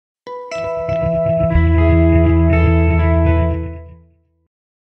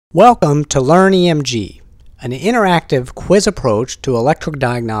Welcome to Learn EMG, an interactive quiz approach to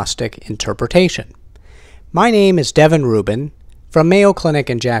electrodiagnostic interpretation. My name is Devin Rubin from Mayo Clinic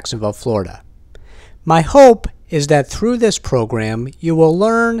in Jacksonville, Florida. My hope is that through this program you will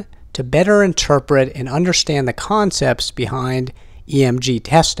learn to better interpret and understand the concepts behind EMG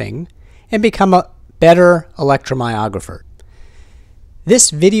testing and become a better electromyographer.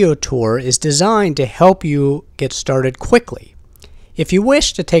 This video tour is designed to help you get started quickly. If you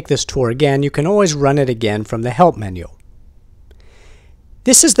wish to take this tour again, you can always run it again from the Help menu.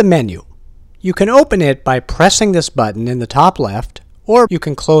 This is the menu. You can open it by pressing this button in the top left, or you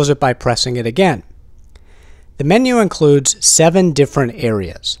can close it by pressing it again. The menu includes 7 different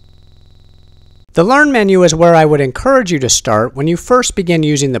areas. The Learn menu is where I would encourage you to start when you first begin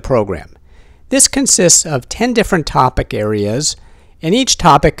using the program. This consists of 10 different topic areas, and each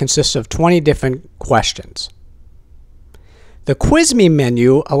topic consists of 20 different questions. The Quiz Me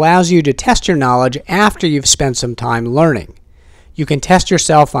menu allows you to test your knowledge after you've spent some time learning. You can test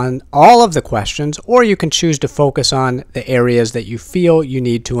yourself on all of the questions, or you can choose to focus on the areas that you feel you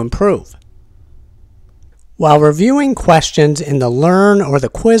need to improve. While reviewing questions in the Learn or the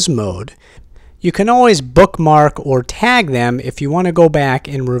Quiz mode, you can always bookmark or tag them if you want to go back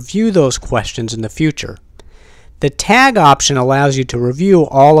and review those questions in the future. The Tag option allows you to review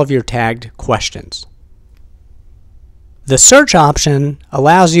all of your tagged questions. The Search option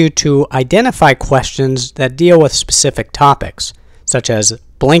allows you to identify questions that deal with specific topics, such as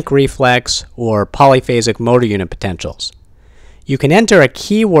blink reflex or polyphasic motor unit potentials. You can enter a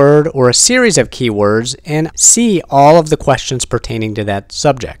keyword or a series of keywords and see all of the questions pertaining to that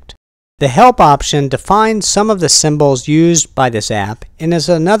subject. The Help option defines some of the symbols used by this app and is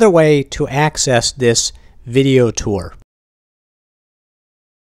another way to access this video tour.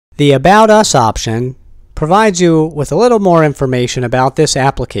 The About Us option provides you with a little more information about this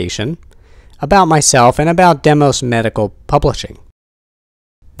application, about myself, and about Demos Medical Publishing.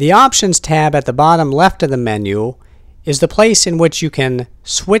 The Options tab at the bottom left of the menu is the place in which you can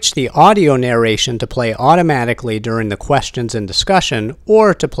switch the audio narration to play automatically during the questions and discussion,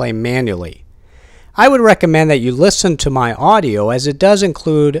 or to play manually. I would recommend that you listen to my audio, as it does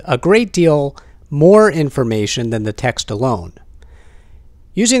include a great deal more information than the text alone.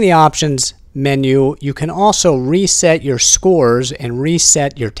 Using the Options menu, you can also reset your scores and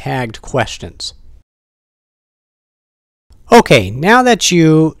reset your tagged questions. Okay, now that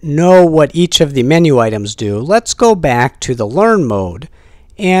you know what each of the menu items do, let's go back to the Learn mode,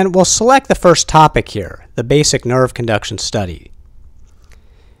 and we'll select the first topic here, the basic nerve conduction study.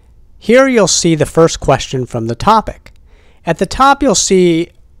 Here you'll see the first question from the topic. At the top you'll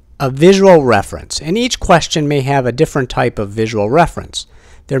see a visual reference, and each question may have a different type of visual reference.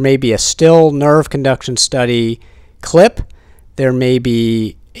 There may be a still nerve conduction study clip. There may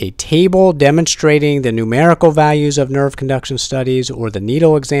be a table demonstrating the numerical values of nerve conduction studies or the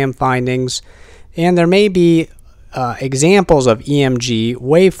needle exam findings. And there may be examples of EMG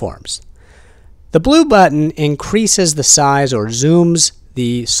waveforms. The blue button increases the size or zooms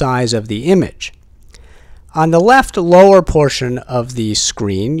the size of the image. On the left lower portion of the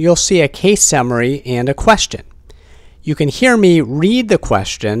screen, you'll see a case summary and a question. You can hear me read the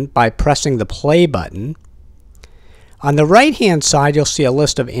question by pressing the play button. On the right-hand side, you'll see a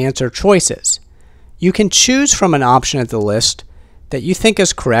list of answer choices. You can choose from an option at the list that you think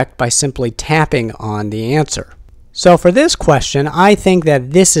is correct by simply tapping on the answer. So for this question, I think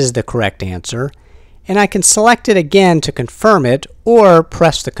that this is the correct answer, and I can select it again to confirm it, or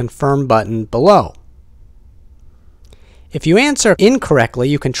press the confirm button below. If you answer incorrectly,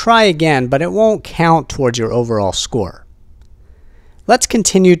 you can try again, but it won't count towards your overall score. Let's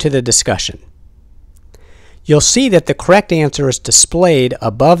continue to the discussion. You'll see that the correct answer is displayed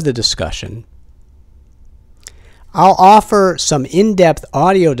above the discussion. I'll offer some in-depth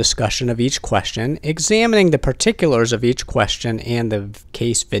audio discussion of each question, examining the particulars of each question and the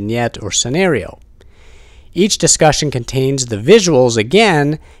case vignette or scenario. Each discussion contains the visuals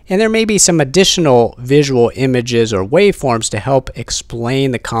again, and there may be some additional visual images or waveforms to help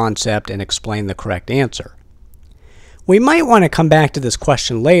explain the concept and explain the correct answer. We might want to come back to this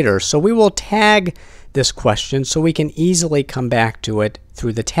question later, so we will tag this question so we can easily come back to it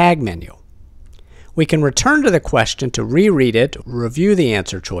through the Tag menu. We can return to the question to reread it, review the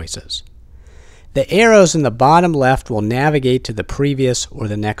answer choices. The arrows in the bottom left will navigate to the previous or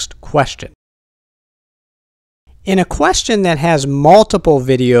the next question. In a question that has multiple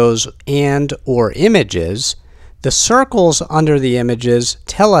videos and/or images, the circles under the images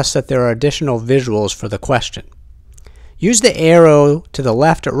tell us that there are additional visuals for the question. Use the arrow to the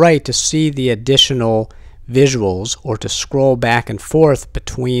left or right to see the additional visuals or to scroll back and forth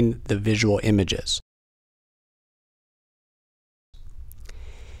between the visual images.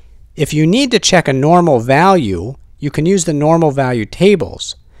 If you need to check a normal value, you can use the normal value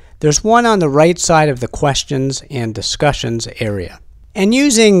tables. There's one on the right side of the questions and discussions area. And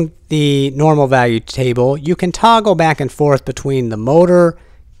using the normal value table, you can toggle back and forth between the motor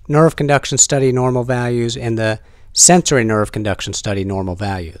nerve conduction study normal values and the sensory nerve conduction study normal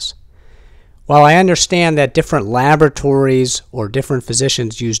values. While I understand that different laboratories or different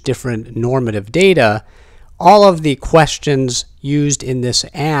physicians use different normative data, all of the questions used in this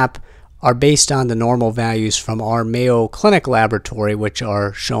app are based on the normal values from our Mayo Clinic laboratory, which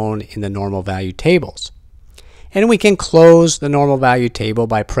are shown in the normal value tables. And we can close the normal value table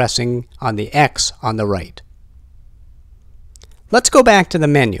by pressing on the X on the right. Let's go back to the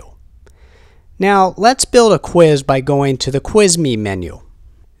menu. Now let's build a quiz by going to the Quiz Me menu.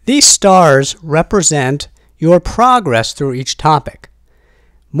 These stars represent your progress through each topic.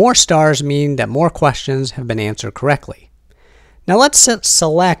 More stars mean that more questions have been answered correctly. Now let's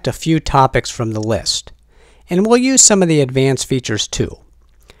select a few topics from the list, and we'll use some of the advanced features too.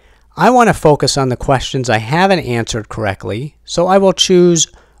 I want to focus on the questions I haven't answered correctly, so I will choose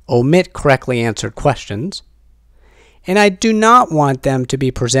Omit Correctly Answered Questions. And I do not want them to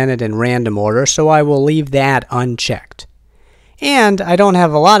be presented in random order, so I will leave that unchecked. And I don't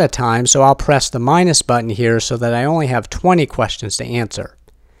have a lot of time, so I'll press the minus button here so that I only have 20 questions to answer.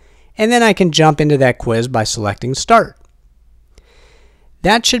 And then I can jump into that quiz by selecting Start.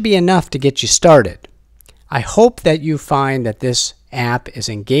 That should be enough to get you started. I hope that you find that this app is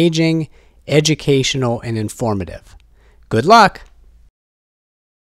engaging, educational, and informative. Good luck!